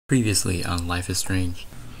Previously on Life is Strange.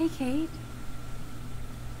 Hey, Kate.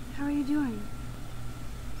 How are you doing?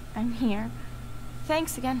 I'm here.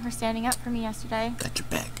 Thanks again for standing up for me yesterday. Got your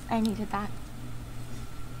back. I needed that.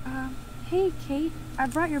 Hey, Kate. I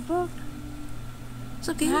brought your book. It's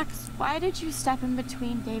okay. Max, why did you step in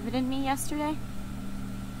between David and me yesterday?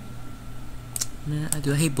 Man, I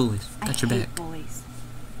hate bullies. Got your I back. hate bullies.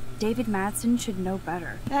 David Madsen should know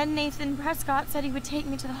better. Then Nathan Prescott said he would take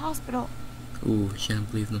me to the hospital. Ooh,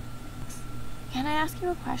 shouldn't believe them. Can I ask you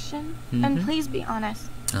a question? Mm-hmm. And please be honest.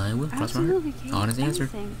 I will. Cross my heart. Absolutely, Kate. Honest answer.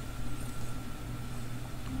 Anything.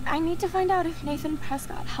 I need to find out if Nathan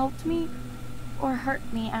Prescott helped me or hurt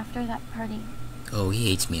me after that party. Oh,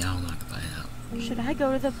 he hates me. I don't like to find out. Should I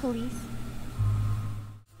go to the police?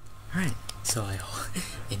 Alright, so I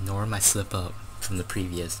ignore my slip up from the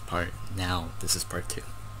previous part. Now, this is part 2.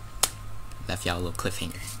 Left y'all a little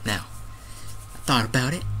cliffhanger. Now, I thought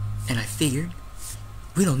about it, and I figured,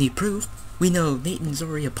 we don't need proof. We know Nathan's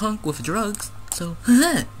already a punk with drugs, so,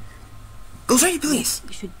 go straight to police!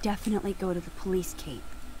 You should definitely go to the police, Kate.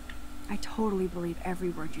 I totally believe every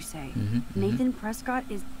word you say. Nathan Prescott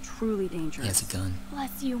is truly dangerous. He has a gun.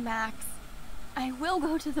 Bless you, Max. I will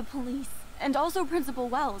go to the police. And also Principal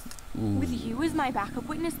Wells. Ooh. With you as my backup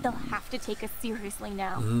witness, they'll have to take us seriously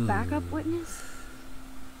now. Ooh. Backup witness?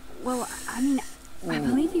 Well, I mean, I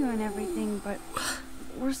believe you on everything, but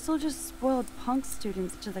we're still just spoiled punk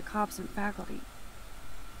students to the cops and faculty.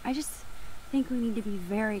 I just think we need to be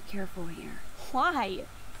very careful here. Why?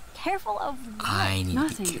 Careful of what? I need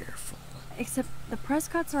Nothing. to be careful. Except the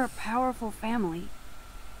Prescotts are a powerful family.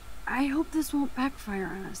 I hope this won't backfire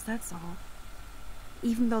on us, that's all.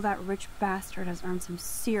 Even though that rich bastard has earned some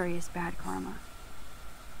serious bad karma.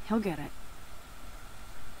 He'll get it.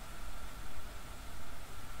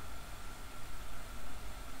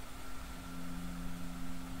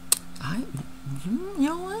 You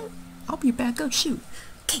know what? I'll be back up. Shoot.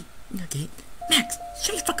 Kate, no, Kate. Max,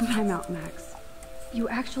 shut your fucking mouth. Time out, Max. You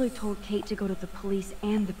actually told Kate to go to the police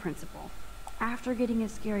and the principal. After getting a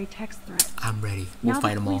scary text threat. I'm ready. We'll Now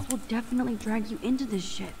fight the them all. police will definitely drag you into this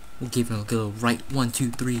shit. We'll give him a little right 1, 2,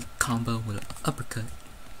 3 combo with an uppercut.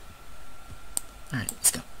 Alright,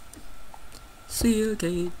 let's go. See you,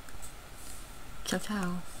 Kate. Ciao,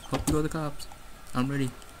 ciao. Hope you go to the cops. I'm ready.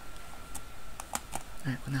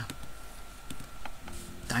 Alright, what now?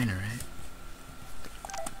 Diner, right?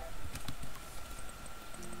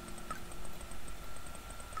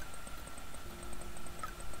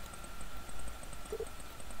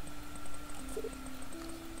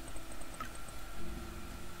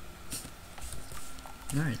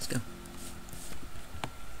 Alright, let's go.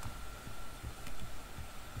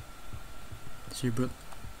 Seabrook.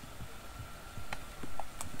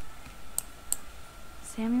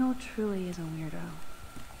 Samuel truly is a weirdo.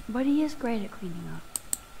 But he is great at cleaning up.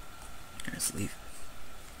 Alright, let's leave.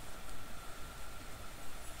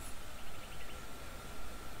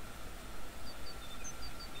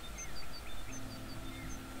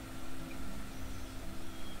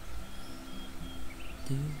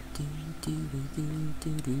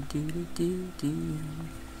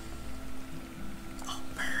 Oh,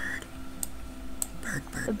 bird. Bird.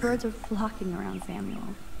 The birds are flocking around Samuel.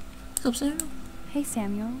 What's up, Samuel? Hey,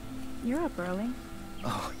 Samuel. You're up early.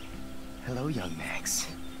 Oh, hello, young Max.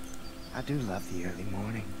 I do love the early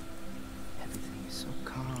morning. Everything is so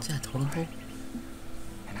calm. Is that a totem pole?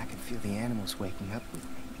 And I can feel the animals waking up with me.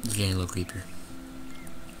 It's getting a little creepier.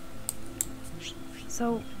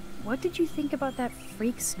 So, what did you think about that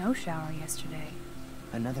freak snow shower yesterday?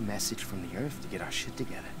 Another message from the Earth to get our shit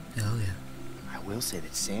together. Hell yeah. I will say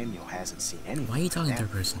that Samuel hasn't seen anything. Why are you talking like that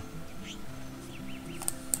third person?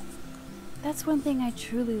 That's one thing I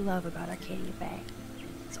truly love about Arcadia Bay.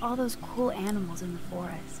 It's all those cool animals in the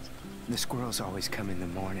forest. The squirrels always come in the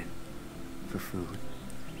morning for food.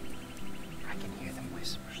 I can hear them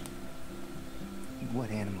whisper. What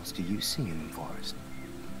animals do you see in the forest?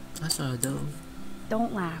 I saw a doe.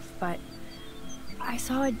 Don't laugh, but I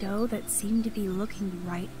saw a doe that seemed to be looking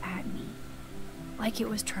right at me. Like it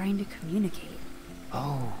was trying to communicate.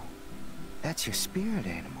 Oh, that's your spirit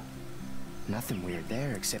animal. Nothing weird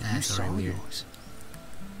there except you That's saw already weird. yours.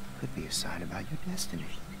 Could be a sign about your destiny.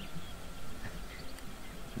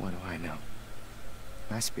 What do I know?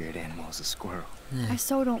 My spirit animal is a squirrel. I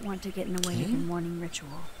so don't want to get in the way of Okay. your morning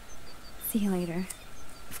ritual. See you later.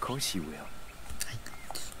 Of course you will.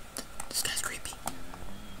 This guy's creepy.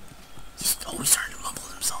 He's always starting to mumble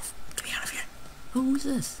to himself. Get me out of here. Who is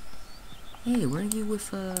this? Hey, weren't you with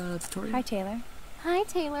Victoria? Hi, Taylor. Hi,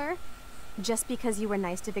 Taylor. Just because you were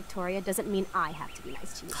nice to Victoria doesn't mean I have to be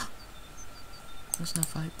nice to you. Let's not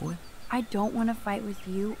fight, boy. I don't want to fight with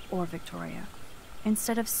you or Victoria.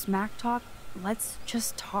 Instead of smack talk, let's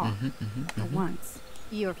just talk for once.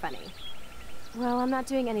 You're funny. Well, I'm not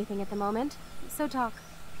doing anything at the moment, so talk.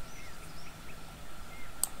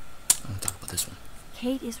 I want to talk about this one.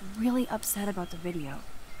 Kate is really upset about the video.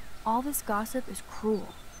 All this gossip is cruel.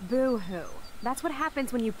 Boo-hoo. That's what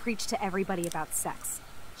happens when you preach to everybody about sex.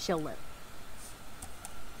 She'll live.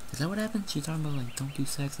 Is that what happened? She talking about like don't do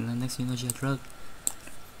sex, and then next thing you know she got drugged.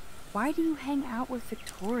 Why do you hang out with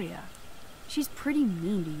Victoria? She's pretty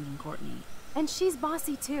mean to you and Courtney. And she's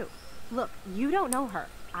bossy too. Look, you don't know her.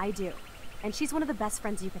 I do. And she's one of the best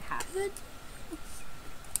friends you could have.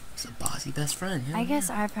 It's a bossy best friend. I guess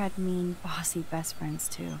I've had mean, bossy best friends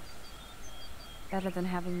too. Better than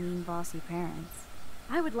having mean, bossy parents.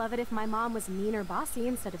 I would love it if my mom was mean or bossy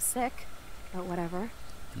instead of sick. But whatever.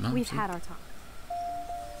 We've had our talk.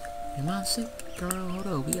 Your mom's sick? Girl, hold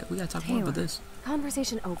on. We gotta talk more about this.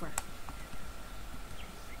 Conversation over.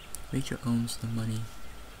 Rachel owns the money.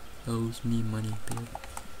 Owes me money, babe.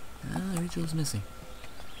 Ah, Rachel's missing.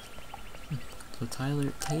 So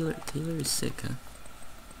Taylor is sick, huh?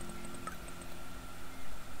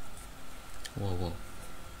 Whoa.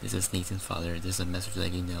 This is Nathan's father. This is a message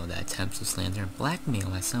letting you know that attempts to slander and blackmail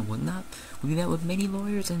my son will be met with many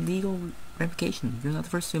lawyers and legal ramifications. You're not the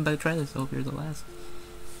first student to try this. I hope you're the last.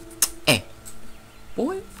 Hey,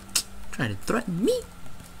 boy, try to threaten me?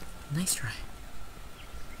 Nice try.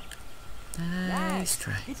 Nice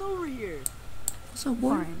try. It's over here. What's up, boy?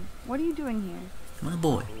 Warren, what are you doing here? My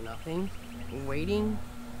boy. Nothing. Waiting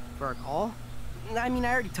for a call? I mean,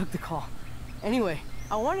 I already took the call. Anyway,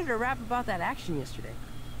 I wanted to rap about that action yesterday.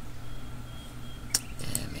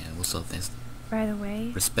 Yeah, man. What's up, Vince? By the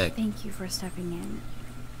way, Respect. thank you for stepping in.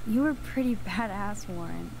 You were pretty badass,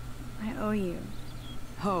 Warren. I owe you.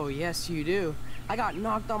 Oh, yes, you do. I got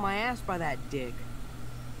knocked on my ass by that dick.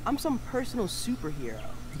 I'm some personal superhero.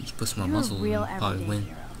 You should put some more You're a muscle real and probably everyday win.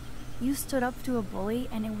 hero. You stood up to a bully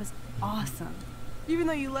and it was awesome. Even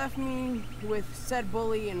though you left me with said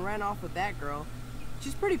bully and ran off with that girl,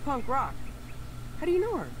 she's pretty punk rock. How do you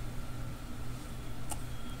know her?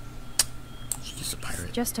 She's just a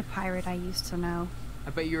pirate. Just a pirate I used to know.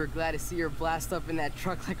 I bet you were glad to see her blast up in that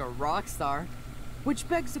truck like a rock star. Which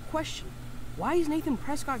begs the question, why is Nathan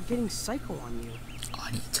Prescott getting psycho on you? Oh,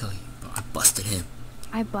 I need to tell you, bro. I busted him.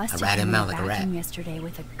 I busted rat him him in out the like a rat. bathroom yesterday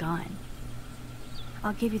with a gun.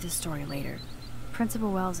 I'll give you the story later.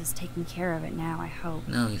 Principal Wells is taking care of it now, I hope.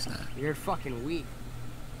 No, he's not. You're fucking weak.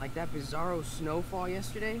 Like that bizarro snowfall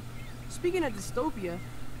yesterday? Speaking of dystopia,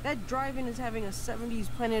 that drive-in is having a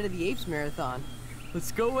 70s Planet of the Apes marathon.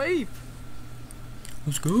 Let's go ape!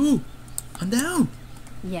 Let's go. I'm down.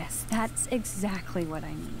 Yes, that's exactly what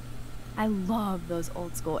I need. I love those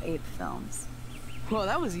old school ape films. Well,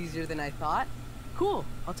 that was easier than I thought. Cool,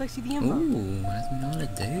 I'll text you the info. Ooh, that's me on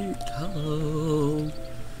a date. Hello.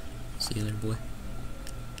 See you later, boy.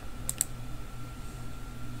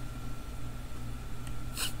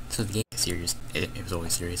 So the game is serious. It was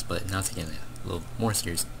always serious, but now taking a little more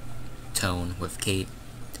serious tone with Kate.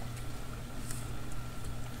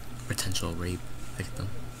 Potential rape victim.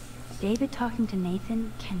 David talking to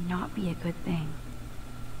Nathan cannot be a good thing.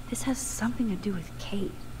 This has something to do with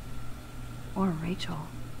Kate. Or Rachel.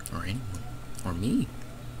 Or anyone. Or me.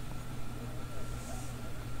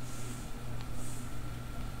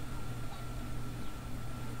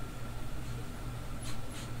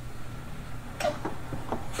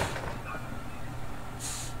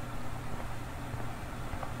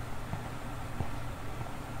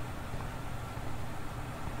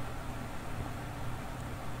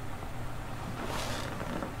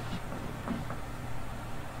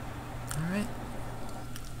 Alright.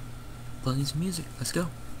 Playing some music. Let's go.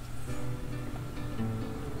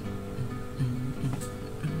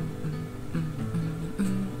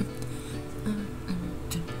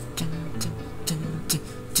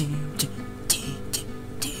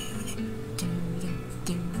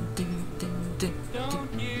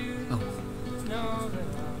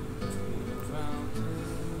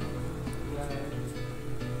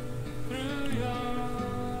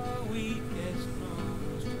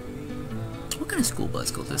 What kind of school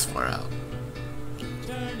bus goes this far out?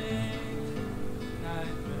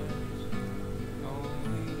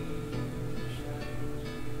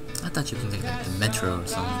 I thought you were thinking like the metro or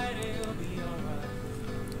something.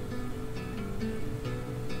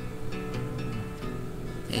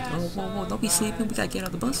 Hey, whoa, don't be sleeping. We gotta get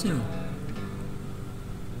out the bus soon.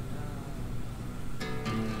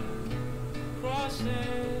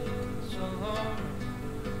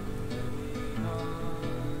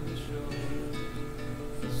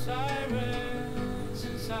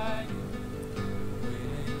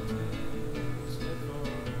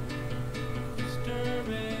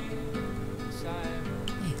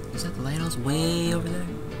 Is that the lighthouse way over there?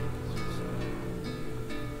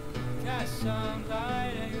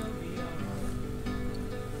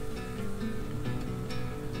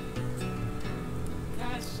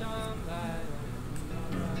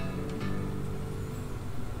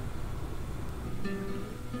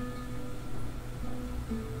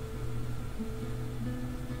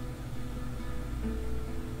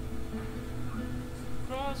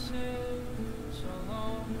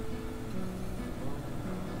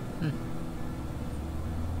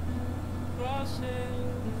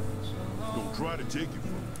 Don't try to take it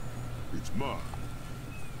from me. It's mine.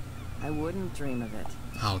 I wouldn't dream of it.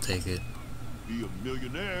 I'll take it. Be a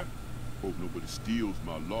millionaire. Hope nobody steals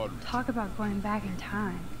my lottery. Talk about going back in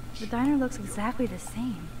time. The diner looks exactly the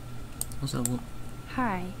same. What's up?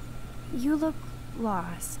 Hi. You look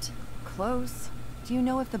lost. Close. Do you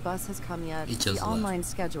know if the bus has come yet? It just The left. online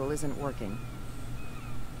schedule isn't working.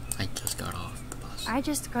 I just got off the bus. I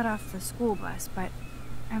just got off the school bus, but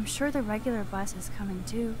I'm sure the regular bus is coming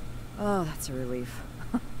too. Oh, that's a relief.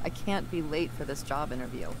 I can't be late for this job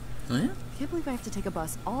interview. Oh yeah? Can't believe I have to take a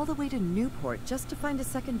bus all the way to Newport just to find a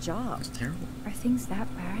second job. That's terrible. Are things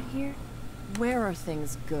that bad here? Where are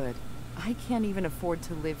things good? I can't even afford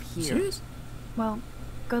to live here. Serious? Well,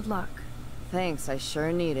 good luck. Thanks, I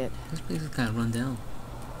sure need it. This place is kind of run down.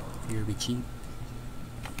 Here to be cheap.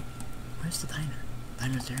 Where's the diner?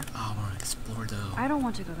 Diner's there? Oh, I want to explore though. I don't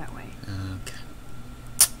want to go that way. Okay.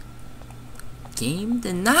 Game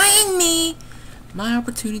denying me my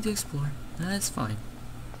opportunity to explore. That's fine.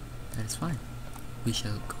 That is fine. We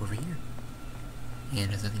shall go over here. And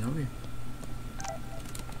there's nothing over here.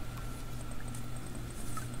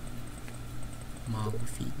 Mom will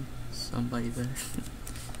feed somebody there.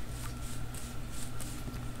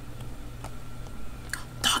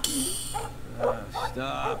 Doggy!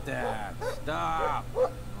 Stop that! Stop! No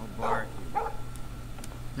barking.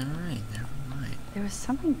 Alright, never mind. There was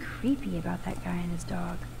something creepy about that guy and his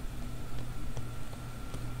dog.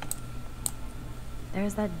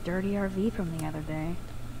 There's that dirty RV from the other day.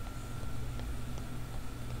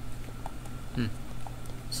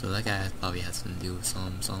 So that guy probably has something to do with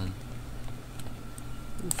some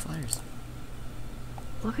ooh, flyers.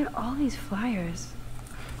 Look at all these flyers.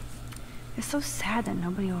 It's so sad that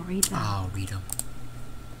nobody will read them. I'll read them.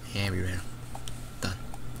 Yeah, we read them. Done.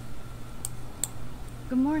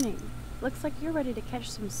 Good morning. Looks like you're ready to catch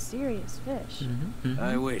some serious fish.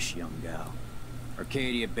 I wish, young gal.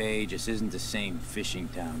 Arcadia Bay just isn't the same fishing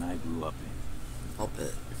town I grew up in. I'll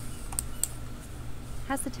bet.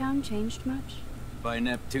 Has the town changed much? By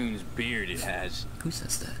Neptune's beard, it has. Who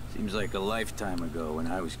says that? Seems like a lifetime ago when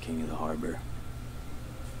I was king of the harbor.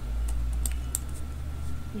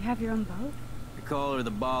 You have your own boat? We call her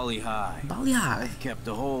the Bali High. Bali High. I've kept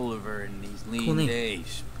a hold of her in these lean Cool name.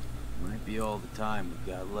 days. Might be all the time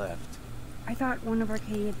we've got left. I thought one of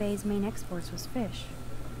Arcadia Bay's main exports was fish.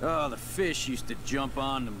 Oh, the fish used to jump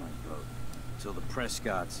onto my boat until the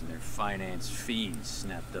Prescotts and their finance fiends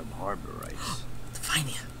snapped up harbor rights. The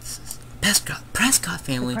finances. Prescott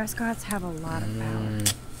family. The Prescotts have a lot of power.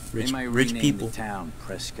 Rich, they might rich rename people. the town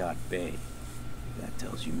Prescott Bay. If that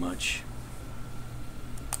tells you much.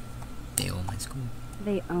 They own my school.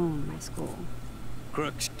 They own my school.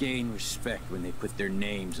 Crooks gain respect when they put their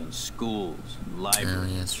names on schools and Oh,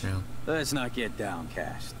 libraries. yeah, that's true. Let's not get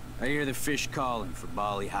downcast. I hear the fish calling for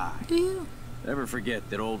Bali High. Do you? Never forget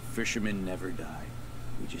that old fishermen never die.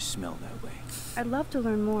 We just smell that way. I'd love to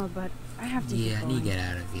learn more, but I have to Yeah, keep I need to going. get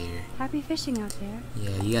out of here. Happy fishing out there.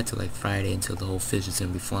 Yeah, you got to like Friday until the whole fish is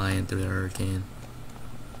gonna be flying through the hurricane.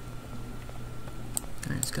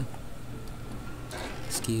 Alright, let's go.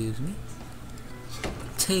 Excuse me.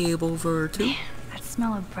 Table for two. That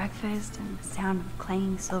smell of breakfast and the sound of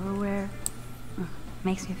clanging silverware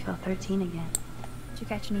makes me feel 13 again. Did you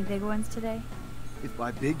catch any big ones today? If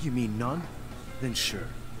by big you mean none, then sure.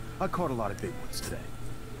 I caught a lot of big ones today.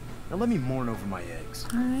 Now let me mourn over my eggs.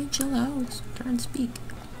 Alright, chill out. Try and speak.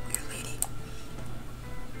 Weird lady.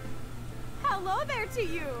 Hello there to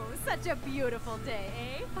you. Such a beautiful day,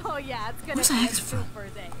 eh? Oh yeah, it's gonna Where's be that a accent from? super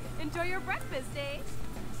day. Enjoy your breakfast, eh?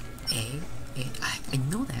 Hey, I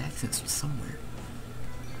know the accent's from somewhere.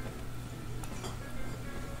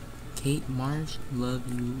 Kate Marsh, love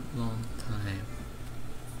you long time.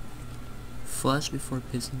 Flush before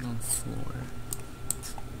pissing on floor.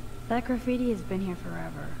 That graffiti has been here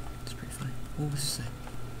forever. It's pretty funny. What was it say?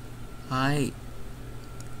 I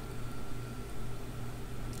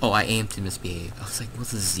aim to misbehave. I was like,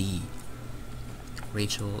 what's a Z?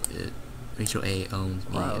 Rachel A owns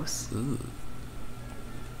me. Gross. Ooh.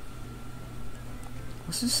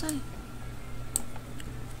 What's this say?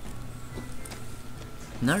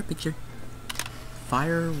 Another picture.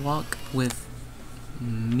 fire walk with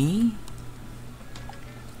me?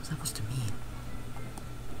 What's that supposed to mean?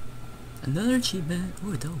 Another achievement.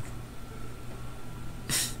 Ooh, dope.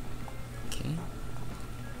 Okay.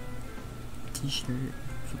 T-shirt,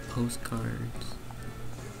 some postcards,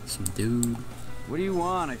 some dude. What do you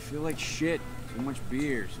want? I feel like shit. Too much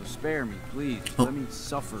beer, so spare me, please. Oh. Let me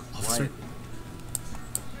suffer Officer. quietly.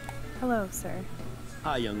 Hello, sir.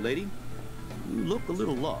 Hi, young lady. You look a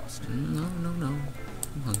little lost. No.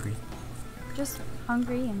 I'm hungry. Just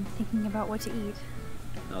hungry and thinking about what to eat.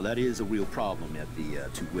 Now, that is a real problem at the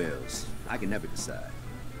Two Wells. I can never decide.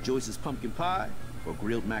 Joyce's pumpkin pie or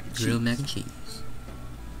grilled mac and cheese? Grilled mac and cheese.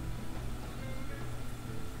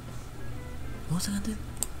 What was I gonna do?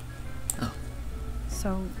 Oh.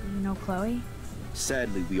 So, you know Chloe?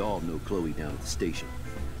 Sadly, we all know Chloe down at the station.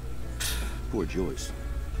 Poor Joyce.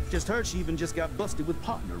 Just heard she even just got busted with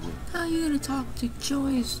pot in her room. How are you gonna talk to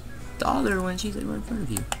Joy's daughter when she's right in front of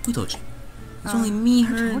you? Who told you? It's only me,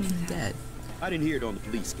 her, and Dad. I didn't hear it on the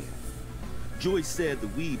police scan. Joyce said the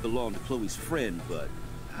weed belonged to Chloe's friend, but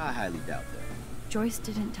I highly doubt that. Joyce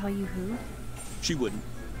didn't tell you who? She wouldn't.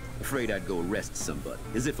 Afraid I'd go arrest somebody,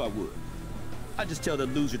 as if I would. I'd just tell that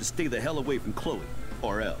loser to stay the hell away from Chloe,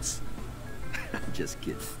 or else. I'm just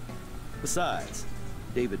kidding. Besides,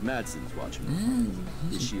 David Madsen's watching.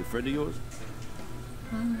 Is she a friend of yours?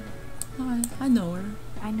 I know her.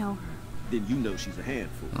 I know her. Then you know she's a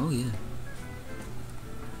handful. Oh, yeah.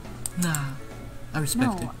 Nah, I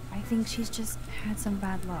respect her. No, I think she's just had some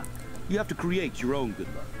bad luck. You have to create your own good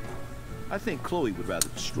luck. I think Chloe would rather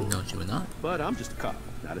destroy. No, she would not. But I'm just a cop,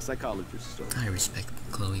 not a psychologist, so... I respect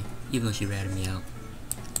Chloe, even though she ratted me out.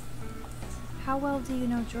 How well do you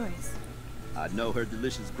know Joyce? I know her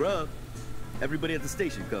delicious grub. Everybody at the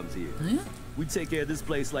station comes here. Oh, yeah? We take care of this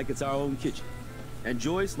place like it's our own kitchen. And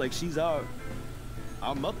Joyce like she's our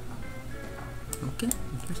mother. Okay,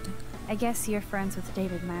 interesting. I guess you're friends with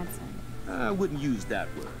David Madsen. I wouldn't use that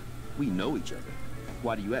word. We know each other.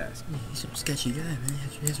 Why do you ask? Yeah, he's a sketchy guy, man.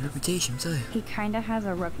 He has a reputation, tell you. He kinda has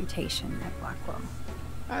a reputation at Blackwell.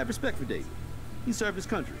 I have respect for David. He served his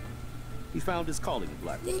country. He found his calling in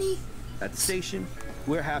Blackwell. Did he? At the station,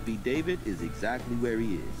 we're happy David is exactly where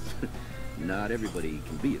he is. Not everybody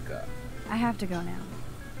can be a cop. I have to go now.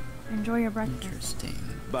 Enjoy your breakfast. Interesting.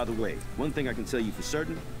 By the way, one thing I can tell you for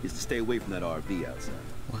certain is to stay away from that RV outside.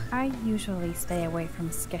 What? I usually stay away from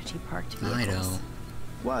sketchy parked vehicles. I don't.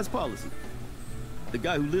 Wise policy. The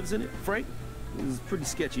guy who lives in it, Frank, is pretty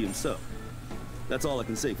sketchy himself. That's all I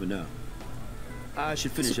can say for now. I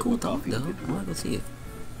should finish It's a up cool my dog, coffee. though. I wanna go see it.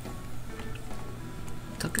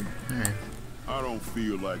 Tucker? Alright. I don't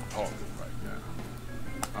feel like talking right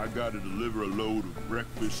now. I gotta deliver a load of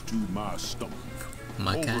breakfast to my stomach.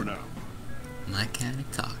 Over now. My kind of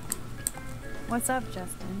talk. What's up,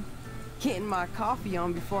 Justin? Getting my coffee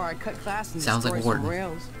on before I cut class and Sounds destroy like some Wharton.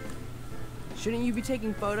 rails. Shouldn't you be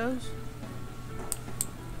taking photos?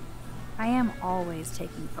 I am always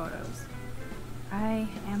taking photos. I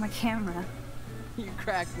am a camera. You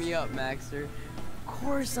crack me up, Maxter. Of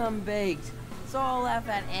course I'm baked. So I'll laugh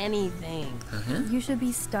at anything. Uh-huh. You should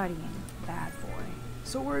be studying, bad boy.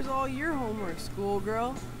 So where's all your homework,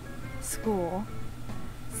 schoolgirl? School.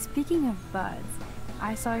 Speaking of buds,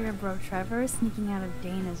 I saw your bro Trevor sneaking out of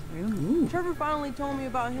Dana's room. Ooh. Trevor finally told me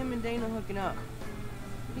about him and Dana hooking up.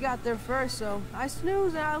 He got there first, so I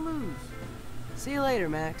snooze and I lose. See you later,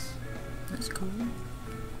 Max. That's cool.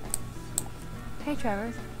 Hey,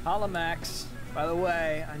 Trevor. Holla, Max. By the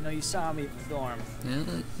way, I know you saw me at the dorm.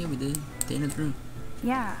 Yeah, we did. Dana's room.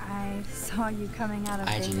 Yeah, I saw you coming out of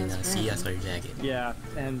I actually did Dana's not room. see. I saw your jacket. Yeah,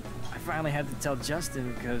 and I finally had to tell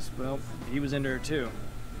Justin because, well, he was into her too.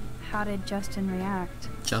 How did Justin react?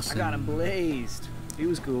 Justin. I got him blazed. He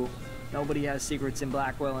was cool. Nobody has secrets in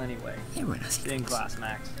Blackwell anyway. Everyone has Stay in secrets. class,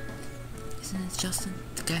 Max. Isn't it Justin?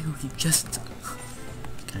 The guy who you just...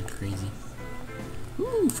 kind of crazy.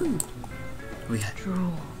 Ooh, food. What we got?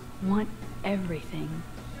 Drool. Want everything.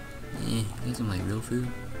 Yeah, you got some like real food.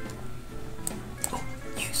 Oh,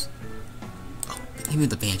 yes. Oh, give me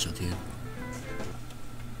the banjo too.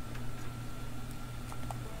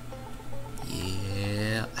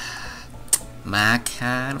 Yeah. My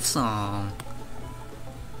kind of song.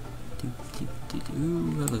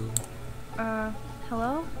 Hello.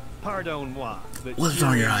 Hello? Pardon moi, but What's you're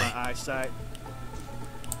on your in eye? my eyesight.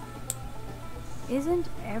 Isn't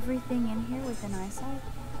everything in here within eyesight?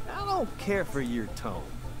 I don't care for your tone.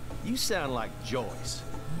 You sound like Joyce.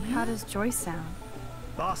 How does Joyce sound?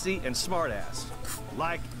 Bossy and smartass.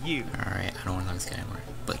 Like you. Alright, I don't want to talk to this guy anymore.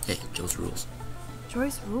 But hey, Joe's rules.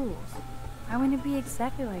 Joyce rules. I want to be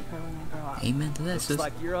exactly like her when I grow up. Amen to that, Looks sis.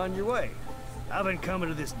 like you're on your way. I've been coming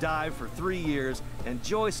to this dive for 3 years, and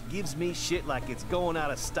Joyce gives me shit like it's going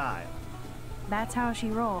out of style. That's how she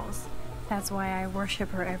rolls. That's why I worship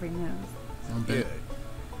her every move. Good.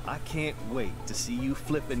 I can't wait to see you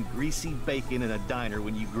flipping greasy bacon in a diner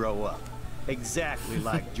when you grow up. Exactly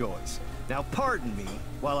like Joyce. Now pardon me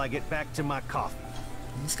while I get back to my coffee.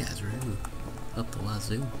 This guy's rude. Up the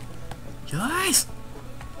wazoo. Joyce!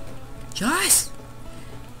 Joyce!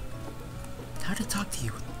 How'd I talk to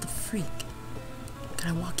you? What the freak?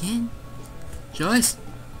 Can I walk in? Joyce!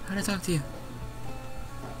 How'd I talk to you?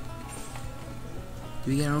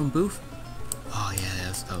 Do we get our own booth? Oh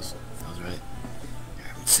yeah, that was right.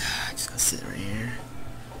 Just gonna sit right here.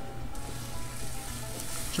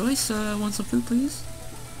 Joyce, want some food, please?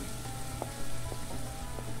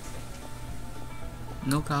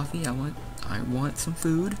 No coffee. I want some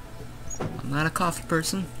food. I'm not a coffee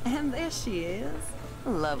person. And there she is. A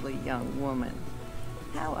lovely young woman.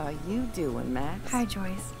 How are you doing, Max? Hi,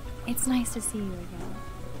 Joyce. It's nice to see you again.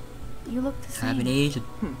 You look the same. Haven't aged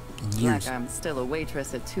in years. Like I'm still a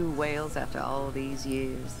waitress at Two Whales after all these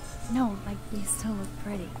years. No, like you still look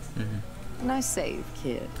pretty. Nice save,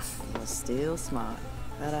 kid. You're still smart.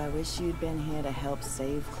 But I wish you'd been here to help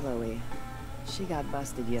save Chloe. She got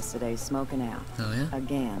busted yesterday smoking out. Oh yeah?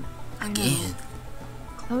 Again. Again?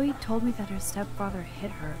 Chloe told me that her stepfather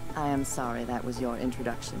hit her. I am sorry that was your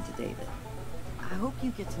introduction to David. I hope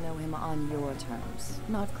you get to know him on your terms,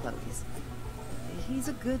 not Chloe's. He's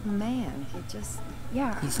a good man. He just...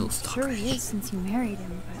 Yeah, he's so I'm sure he is since you married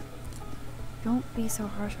him, but don't be so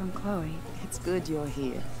harsh on Chloe. It's good you're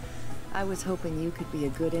here. I was hoping you could be a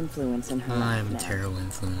good influence in her life I'm a now. terrible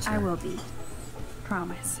influencer. I will be.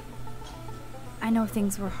 Promise. I know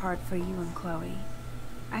things were hard for you and Chloe.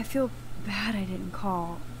 I feel bad I didn't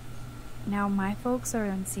call. Now my folks are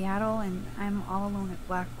in Seattle and I'm all alone at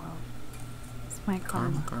Blackwell. It's my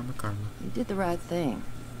karma. Karma. You did the right thing.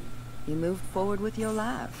 You moved forward with your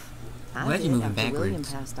life. Why are you moving after William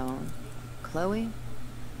backwards? passed on. Chloe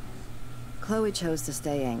chose to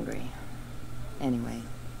stay angry. Anyway,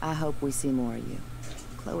 I hope we see more of you.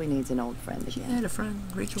 Chloe needs an old friend again. She had a friend,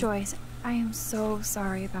 Rachel. Joyce, I am so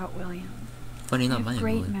sorry about William. Funny enough, I have I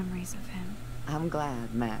great am memories of him. I'm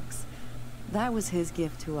glad, Max. That was his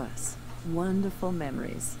gift to us. Wonderful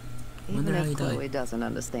memories. Even Wonder how if he Chloe died. doesn't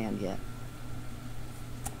understand yet.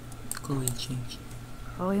 Chloe changed.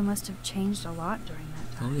 Chloe must have changed a lot during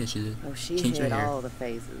that time. Oh yeah, she did. Oh, she Changed her hit hair. all the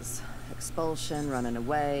phases. Expulsion, running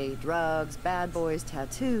away, drugs, bad boys,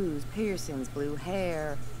 tattoos, piercings, blue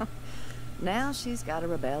hair. Now she's got to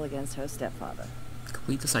rebel against her stepfather.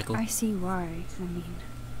 Complete the cycle. I see why. I mean...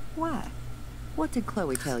 Why? What did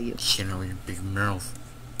Chloe tell you? Shit over your big mouth.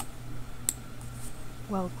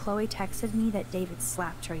 Well, Chloe texted me that David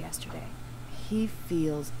slapped her yesterday. He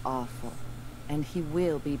feels awful, and he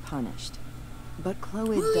will be punished. But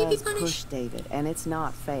Chloe Will he be does punished? push David, and it's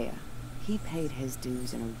not fair. He paid his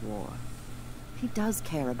dues in a war. He does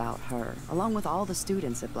care about her, along with all the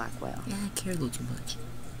students at Blackwell. Yeah, I care a little too much.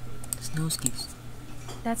 There's no excuse.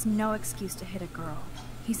 That's no excuse to hit a girl.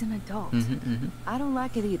 He's an adult. I don't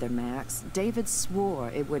like it either, Max. David swore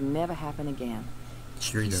it would never happen again.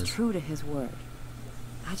 Sure he He's does. true to his word.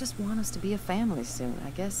 I just want us to be a family soon.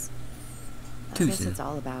 I guess Too soon. it's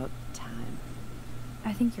all about time.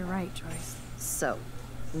 I think you're right, Joyce. So,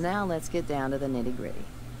 now let's get down to the nitty-gritty.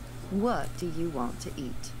 What do you want to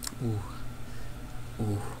eat? Ooh.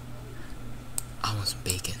 I want some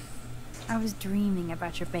bacon. I was dreaming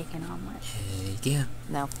about your bacon omelet. Heck yeah.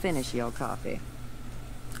 Now finish your coffee.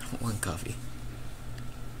 I don't want coffee.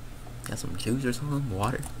 Got some juice or something?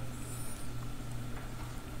 Water?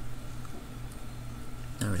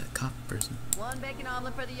 Never that coffee person. One bacon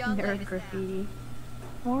omelet for the young Nerd graffiti.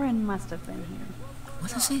 Warren must have been here.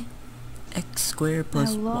 What does it say? X squared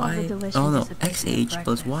plus love the y. delicious Oh no, dissipation of xh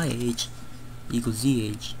plus breakfast. yh equals zh.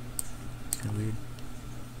 It's kind of weird.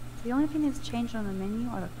 The only thing that's changed on the menu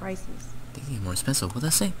are the prices. They get more expensive. What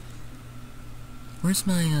does that say? Where's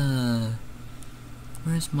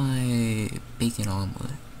my bacon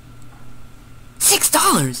omelet?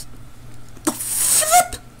 $6! The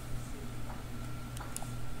flip!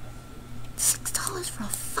 $6 for a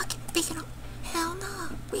fucking bacon omelet? Hell no,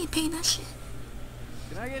 we ain't paying that shit.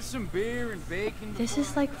 Can I get some beer and bacon? This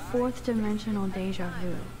is like fourth dimensional deja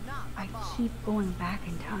vu. I keep going back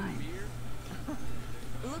in time.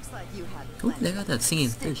 Looks like you had Ooh, they got that singing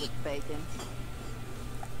fish. bacon.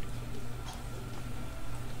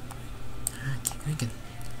 Alright, keep drinking.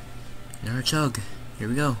 Another chug. Here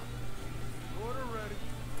we go.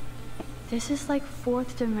 This is like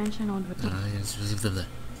fourth dimensional.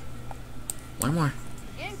 One more.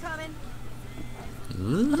 Incoming.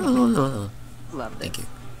 Love Love Thank this.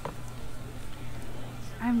 you.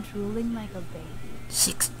 I'm drooling like a baby.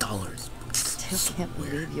 $6. Still can't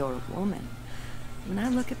believe you're a woman. When I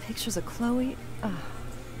look at pictures of Chloe,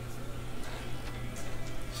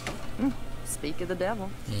 speak of the devil.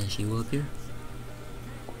 And she will appear.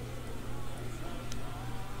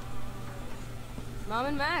 Mom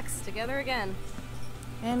and Max, together again.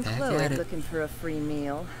 And Back Chloe at it. looking for a free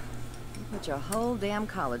meal. You put your whole damn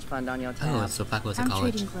college fund on your tab. Oh, so Pac was at I'm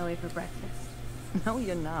college. treating Chloe for breakfast. No,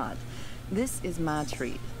 you're not. This is my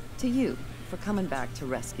treat. To you, for coming back to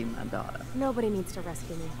rescue my daughter. Nobody needs to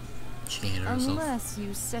rescue me. She hated herself. Unless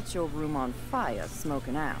you set your room on fire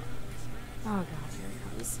smoking out. Oh god, here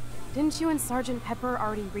it comes. Didn't you and Sergeant Pepper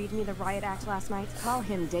already read me the riot act last night? Call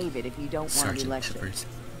him David if you don't want to be Sergeant lectured. Peppers.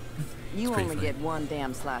 You It's pretty only funny. get one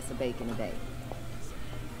damn slice of bacon a day.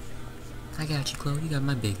 I got you, Chloe. You got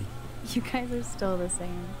my baby. You guys are still the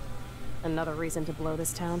same. Another reason to blow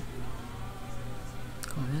this town.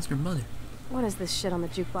 Come on, that's your mother. What is this shit on the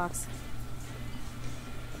jukebox?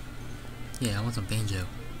 Yeah, I want some banjo.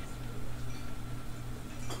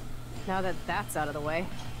 Now that that's out of the way,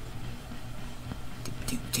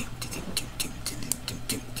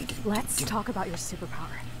 let's talk about your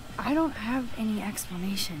superpower. I don't have any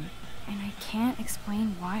explanation, and I can't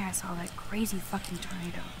explain why I saw that crazy fucking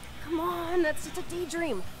tornado. Come on, that's just a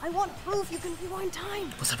daydream. I want proof you can rewind time.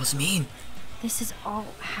 What's that supposed to mean? This is all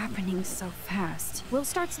happening so fast. We'll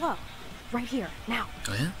start slow. Right here, now.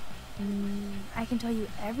 Oh yeah? I can tell you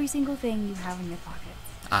every single thing you have in your pockets.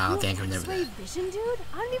 Ah, You okay, I can never do X-ray that. vision, dude?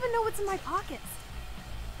 I don't even know what's in my pockets.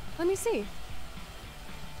 Let me see.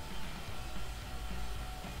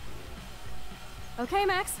 Okay,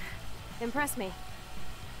 Max. Impress me.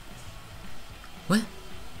 What?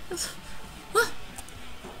 What?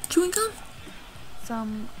 Chewing gum?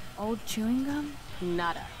 Some old chewing gum?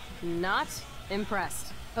 Nada. Not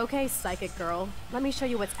impressed. Okay, psychic girl. Let me show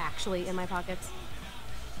you what's actually in my pockets.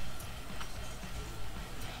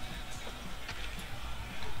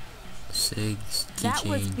 Cigs, That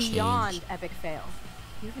was keychain, beyond change. epic fail.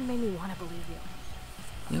 You even made me want to believe you.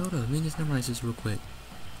 Yeah, hold up. Let me just memorize this real quick.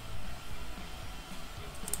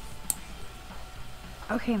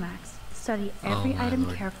 Okay, Max. Study every my item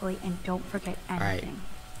lord. carefully and don't forget Alright. anything.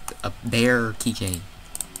 A bear keychain.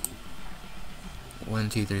 1,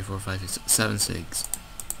 2, 3, 4, 5, 6, 7 cigs.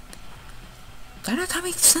 Does that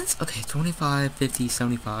make sense? Okay, 25, 50,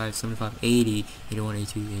 75, 75, 80, 81,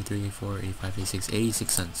 82, 83, 84, 85, 86,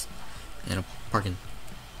 86 cents. And a parking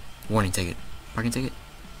warning ticket. Parking ticket?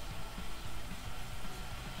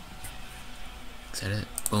 Is that it?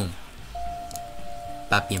 Boom.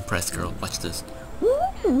 About to be impressed, girl. Watch this.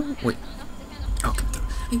 Wait. Oh, come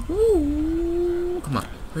through. Hey, woo. Come on,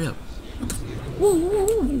 hurry up.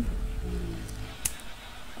 Woo.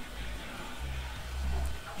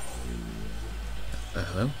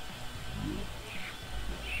 Hello?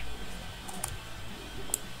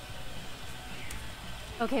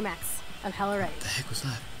 Okay, Max. I'm hella ready. The heck was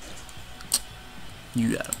that?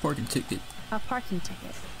 You got a parking ticket. A parking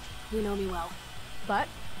ticket. You know me well. But,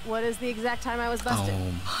 what is the exact time I was busted?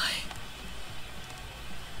 Oh my.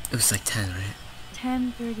 It was like 10, right?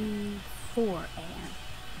 10:34 a.m.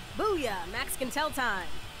 Booyah! Max can tell time!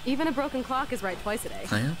 Even a broken clock is right twice a day.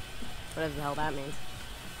 I am? Whatever the hell that means.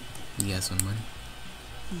 You got some money?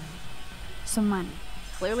 Some money.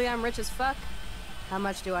 Clearly I'm rich as fuck. How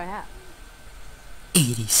much do I have?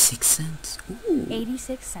 86 cents. Ooh.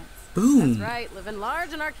 86 cents. Boom. That's right, living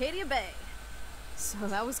large in Arcadia Bay. So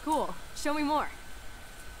that was cool. Show me more.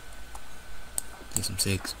 Get some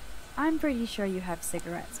cigs. I'm pretty sure you have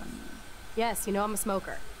cigarettes on you. Yes, you know I'm a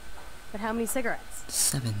smoker. But how many cigarettes?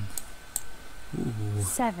 7. Ooh.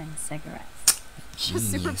 7 cigarettes. A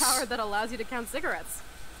Genius. superpower that allows you to count cigarettes.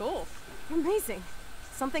 Cool. Amazing.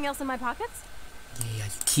 Something else in my pockets? Yeah,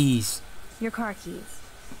 keys. Your car keys.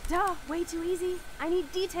 Duh, way too easy. I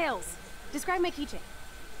need details. Describe my keychain.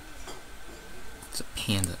 It's a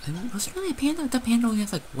panda. I mean, was it really a panda? The panda only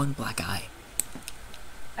has like one black eye.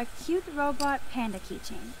 A cute robot panda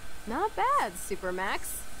keychain. Not bad, Super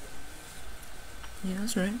Max. Yeah,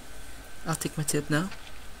 that's right. I'll take my tip now.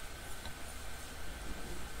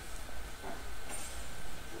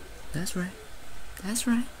 That's right. That's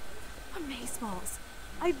right. Amazeballs.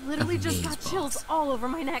 I literally just got chills all over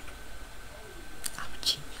my neck. I'm a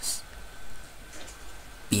genius.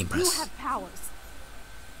 Be You impressed. have powers.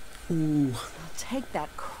 Ooh. Now take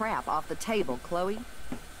that crap off the table, Chloe.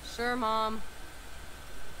 Sure, Mom.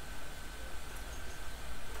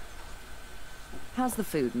 How's the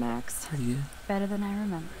food, Max? Pretty good. Better than I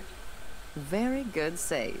remembered. Very good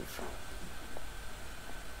save.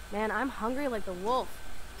 Man, I'm hungry like the wolf.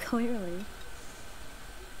 Clearly.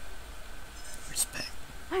 Respect.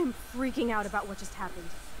 I'm freaking out about what just happened.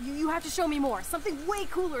 You have to show me more. Something way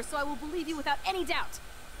cooler so I will believe you without any doubt.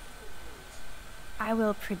 I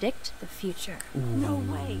will predict the future. Ooh. No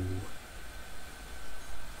way.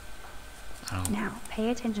 Now, pay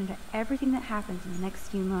attention to everything that happens in the next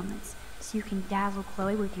few moments, so you can dazzle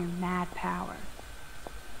Chloe with your mad power.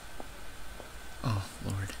 Oh,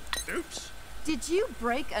 Lord. Oops. Did you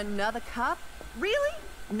break another cup? Really?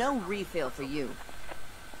 No refill for you.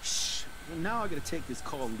 Shh. Now I gotta take this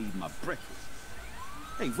call and leave my breakfast.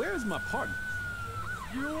 Hey, where is my partner?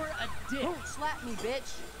 You're a dick. Don't slap me,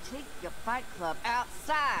 bitch. Take your fight club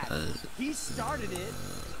outside. He started it.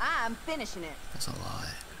 I'm finishing it. That's a lot.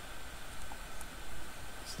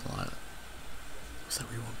 That's a lot. What's that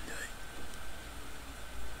we won't be doing?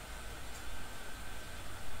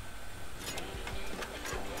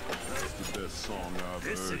 That's the best song I've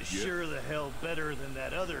heard This is sure the hell better than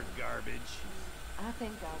that other garbage. I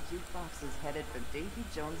think our jukebox is headed for Davy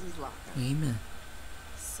Jones's locker. Amen.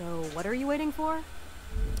 So, what are you waiting for?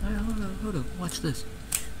 Hold on. Watch this.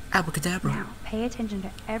 Abracadabra. Now, pay attention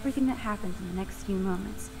to everything that happens in the next few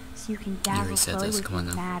moments, so you can dazzle Chloe with your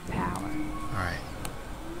mad power. Alright.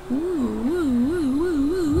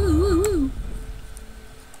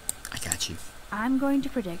 I got you. I'm going to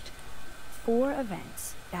predict 4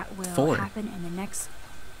 events that will happen in the next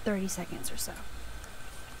 30 seconds or so.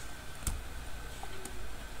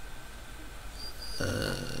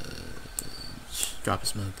 Drop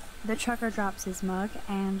his mug. The trucker drops his mug,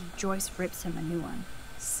 and Joyce rips him a new one.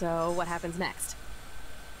 So, what happens next?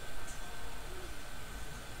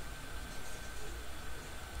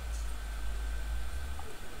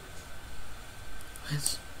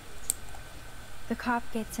 What? The cop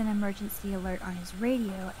gets an emergency alert on his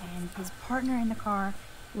radio, and his partner in the car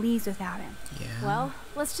leaves without him. Yeah. Well,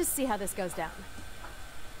 let's just see how this goes down.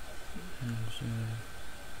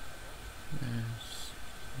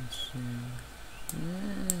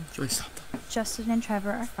 Joyce stopped them. Justin and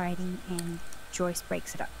Trevor are fighting, and Joyce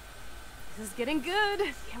breaks it up. This is getting good.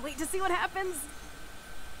 Can't wait to see what happens.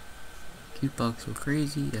 Jukebox go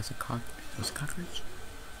crazy. That's a cockroach.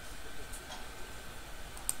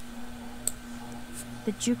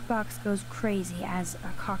 The jukebox goes crazy as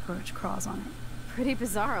a cockroach crawls on it. Pretty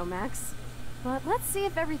bizarro, Max. But let's see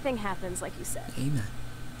if everything happens like you said. Amen.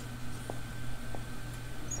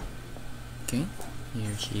 Okay,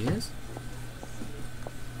 here she is.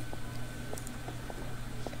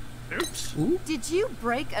 Oops. Ooh. Did you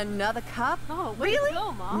break another cup? Oh, really?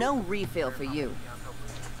 Go, Mom. No refill for you.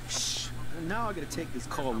 Shh. Now I gotta take this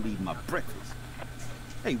call and leave my breakfast.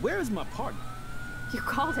 Hey, where is my partner? You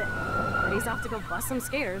called it. But he's off to go bust some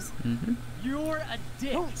skaters. You're a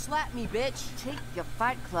dick. Don't slap me, bitch. Take your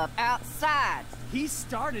fight club outside. He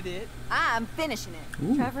started it. I'm finishing it.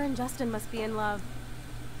 Ooh. Trevor and Justin must be in love.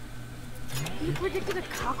 You predicted a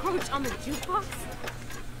cockroach on the jukebox?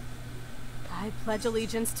 I pledge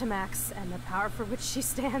allegiance to Max and the power for which she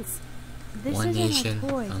stands. This One isn't nation, a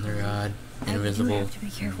toy. under God, I do indivisible. have to be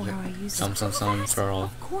careful how I use Some for all.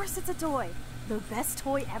 Of course it's a toy. The best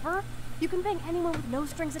toy ever. You can bang anyone with no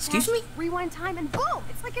strings attached. Excuse me? Rewind time and boom!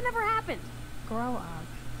 It's like it never happened. Grow up.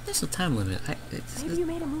 There's a time limit. Maybe you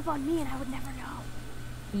made a move on me and I would never know.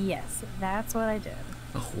 Yes, that's what I did.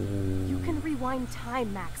 Oh. You can rewind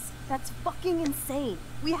time, Max. That's fucking insane.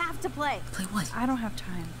 We have to play. Play what? I don't have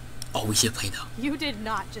time. Oh, we should play though. You did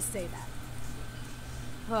not just say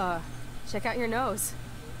that. Check out your nose.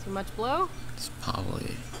 Too much blow? It's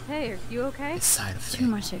probably Hey, are you okay? a side effect. Too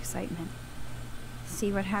much excitement.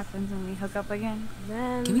 See what happens when we hook up again?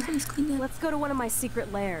 Then Can we please clean that? let's go to one of my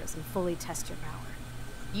secret lairs and fully test your power.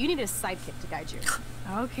 You need a sidekick to guide you.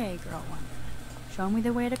 Okay, girl wonder. Show me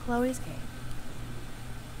the way to Chloe's cave.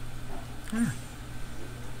 Ah,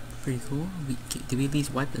 pretty cool. Did we at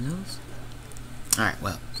least wipe the nose? Alright,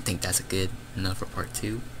 well, I think that's a good enough for part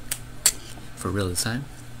 2. For real this time.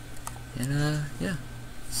 And, yeah.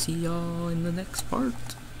 See y'all in the next part.